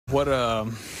What I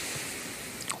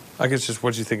guess just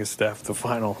what do you think of Steph, the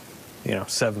final,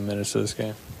 7 minutes of this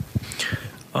game?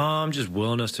 Just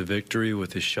willing us to victory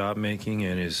with his shot making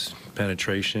and his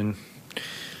penetration.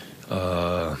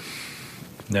 Never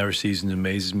seasons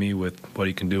amazes me with what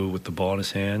he can do with the ball in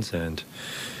his hands, and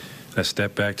that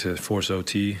step back to force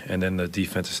OT and then the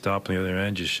defensive stop on the other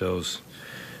end just shows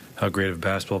how great of a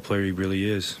basketball player he really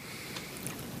is.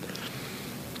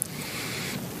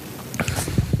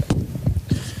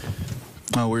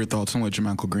 What were your thoughts on what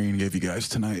JaMychal Green gave you guys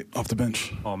tonight off the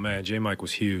bench? Oh, man, J-Mike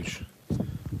was huge.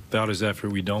 Without his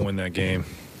effort, we don't win that game.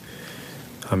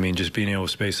 I mean, just being able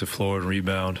to space the floor and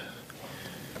rebound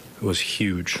was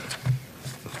huge.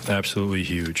 Absolutely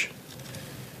huge.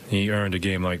 He earned a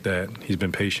game like that. He's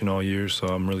been patient all year, so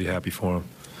I'm really happy for him.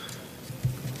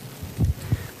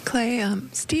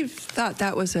 Klay, Steve thought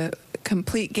that was a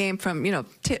complete game from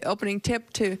opening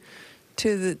tip to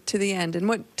the end. And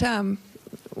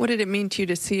what did it mean to you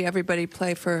to see everybody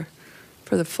play for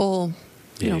the full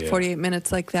 48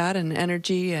 minutes like that, and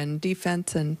energy and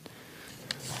defense and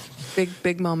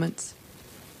big moments?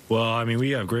 Well, I mean,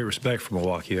 we have great respect for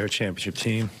Milwaukee. They're a championship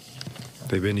team.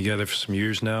 They've been together for some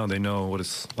years now. They know what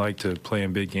it's like to play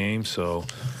in big games. So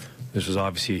this was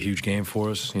obviously a huge game for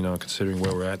us, considering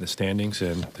where we're at in the standings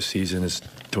and the season is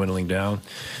dwindling down.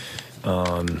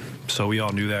 So we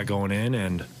all knew that going in,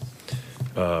 and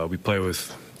we played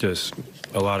with just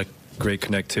a lot of great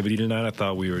connectivity tonight. I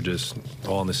thought we were just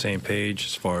all on the same page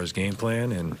as far as game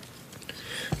plan, and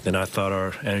then I thought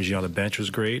our energy on the bench was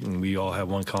great, and we all had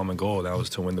one common goal, and that was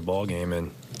to win the ball game.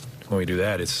 And when we do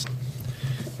that, it's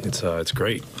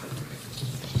great.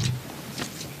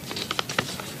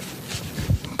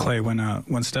 Klay,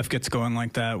 when Steph gets going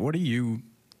like that, what are you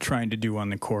trying to do on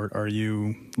the court? Are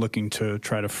you looking to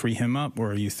try to free him up,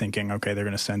 or are you thinking, okay, they're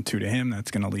going to send two to him,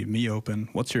 that's going to leave me open?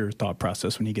 What's your thought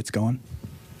process when he gets going?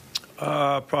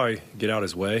 Probably get out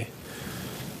his way,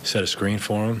 set a screen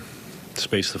for him,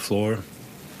 space the floor,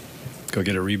 go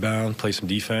get a rebound, play some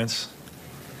defense,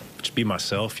 just be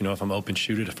myself. If I'm open,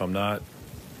 shoot it. If I'm not,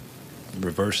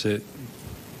 reverse it,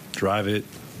 drive it,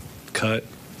 cut.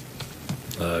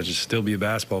 Just still be a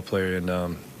basketball player,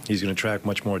 and he's going to attract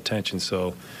much more attention,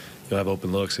 so you'll have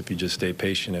open looks if you just stay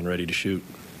patient and ready to shoot.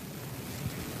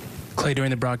 Klay,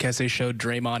 during the broadcast, they showed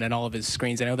Draymond and all of his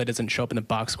screens. I know that doesn't show up in the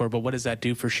box score, but what does that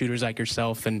do for shooters like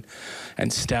yourself and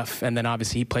Steph? And then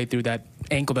obviously he played through that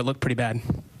ankle that looked pretty bad.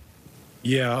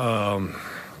 Yeah,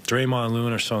 Draymond and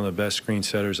Loon are some of the best screen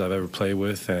setters I've ever played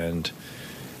with, and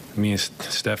me and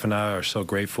Steph and I are so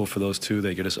grateful for those two.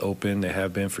 They get us open. They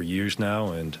have been for years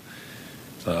now, and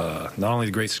not only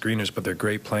the great screeners, but they're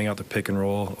great playing out the pick and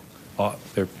roll.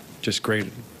 They're just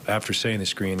great after saying the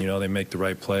screen. They make the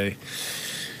right play.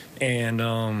 And,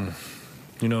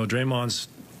 Draymond's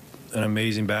an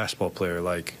amazing basketball player.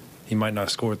 Like, he might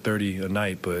not score 30 a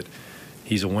night, but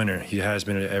he's a winner. He has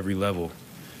been at every level.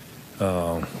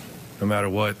 No matter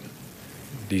what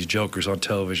these jokers on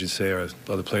television say or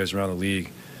other players around the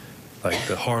league, like,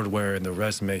 the hardware and the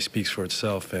resume speaks for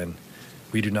itself, and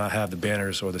we do not have the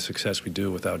banners or the success we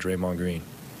do without Draymond Green.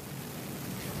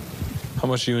 How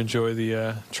much do you enjoy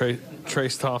the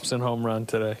Klay Thompson home run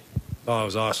today? Oh, it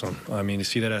was awesome. I mean, to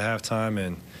see that at halftime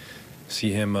and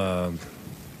see him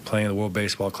playing the World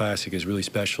Baseball Classic is really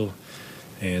special.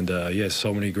 And he has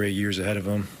so many great years ahead of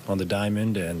him on the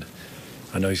diamond, and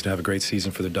I know he's going to have a great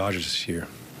season for the Dodgers this year.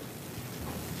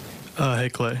 Hey,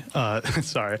 Klay.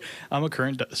 Sorry. I'm a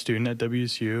current student at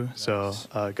WSU, nice. So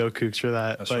go Cougs for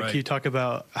that. That's but right. Can you talk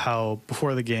about how,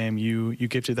 before the game, you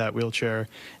gifted that wheelchair,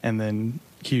 and then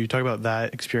can you talk about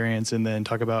that experience and then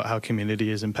talk about how community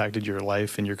has impacted your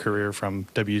life and your career from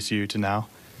WSU to now?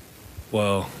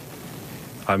 Well,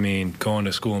 I mean, going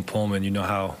to school in Pullman, you know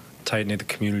how tight-knit the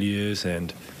community is,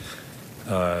 and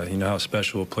you know how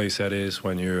special a place that is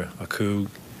when you're a Coug.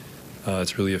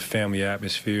 It's really a family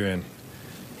atmosphere, and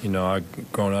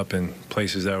I've grown up in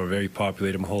places that were very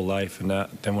populated my whole life, and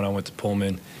then when I went to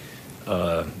Pullman,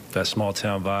 that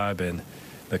small-town vibe and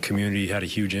the community had a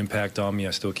huge impact on me.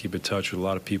 I still keep in touch with a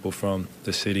lot of people from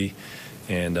the city,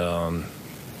 and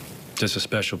just a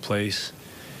special place.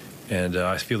 And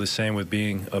I feel the same with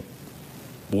being a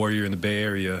Warrior in the Bay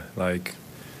Area. Like,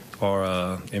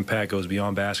 our impact goes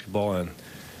beyond basketball, and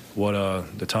what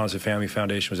the Thompson Family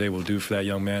Foundation was able to do for that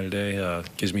young man today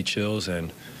gives me chills.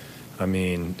 And I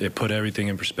mean, it put everything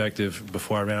in perspective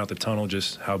before I ran out the tunnel,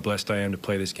 just how blessed I am to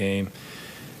play this game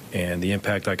and the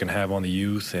impact I can have on the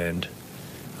youth, and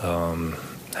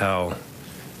how,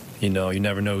 you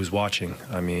never know who's watching.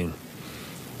 I mean,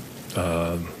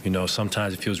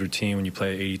 sometimes it feels routine when you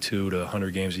play 82 to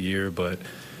 100 games a year, but,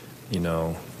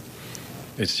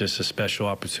 it's just a special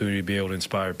opportunity to be able to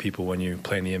inspire people when you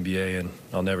play in the NBA, and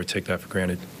I'll never take that for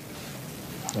granted.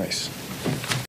 Nice.